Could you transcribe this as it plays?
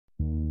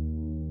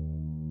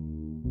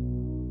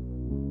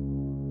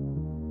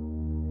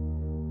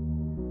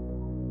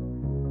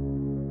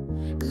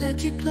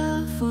Electric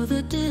love for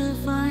the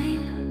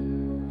divine,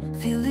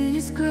 feeling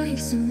His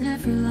grace in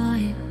every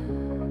line,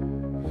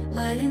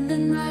 lighting the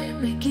night,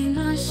 making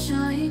us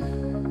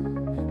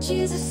shine.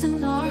 Jesus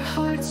in our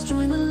hearts,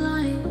 join the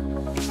line.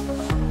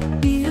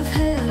 Beat of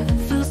heaven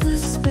fills the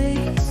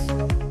space,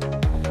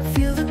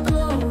 feel the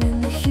glow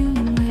in the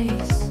human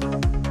race.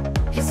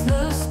 His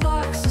love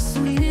sparks a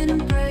sweet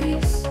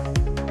embrace,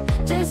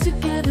 dance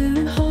together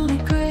in holy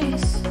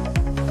grace.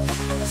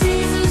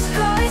 Jesus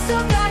Christ,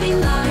 our guiding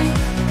light,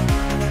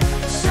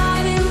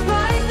 shining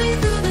brightly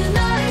through the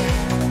night.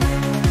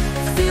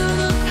 Feel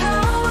the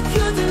power,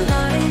 pure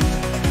delight.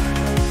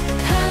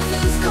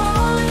 Heaven's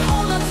calling,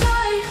 hold on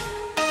tight.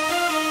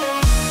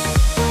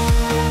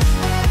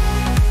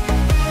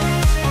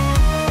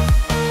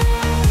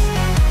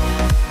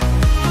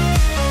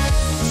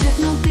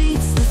 Techno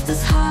beats lift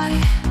us high,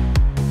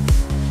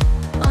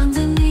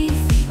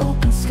 underneath the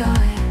open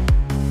sky.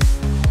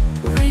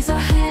 Raise our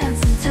hands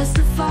and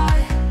testify,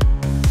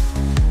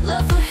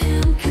 love for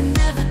Him can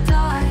never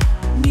die.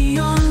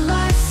 Neon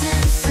lights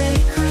and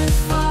sacred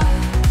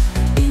fire,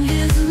 in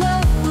His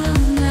love we'll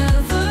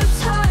never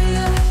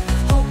tire.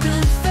 Hope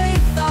and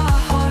faith our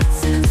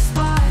hearts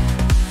inspire,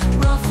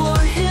 love for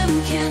Him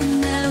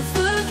can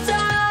never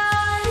die.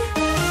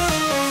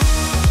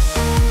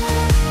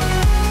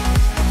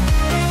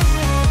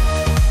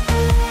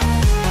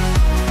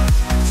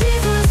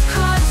 Jesus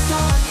Christ,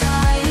 our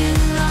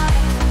guiding light,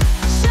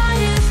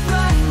 shining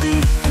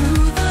brightly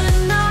through the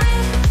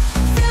night.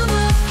 Feel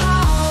the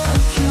power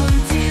of pure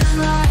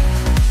delight.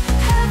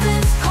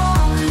 Heaven's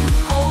calling,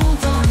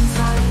 hold on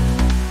tight.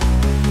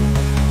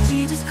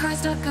 Jesus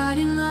Christ, our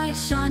guiding light,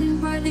 shining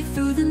brightly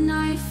through the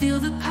night. Feel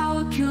the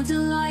power, pure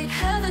delight.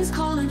 Heaven's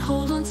calling,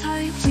 hold on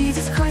tight.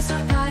 Jesus Christ,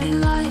 our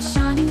guiding light,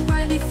 shining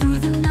brightly through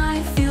the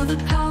night. Feel the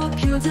power,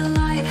 pure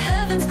delight.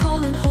 Heaven's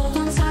calling, hold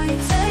on tight.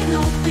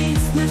 Techno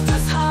beats lift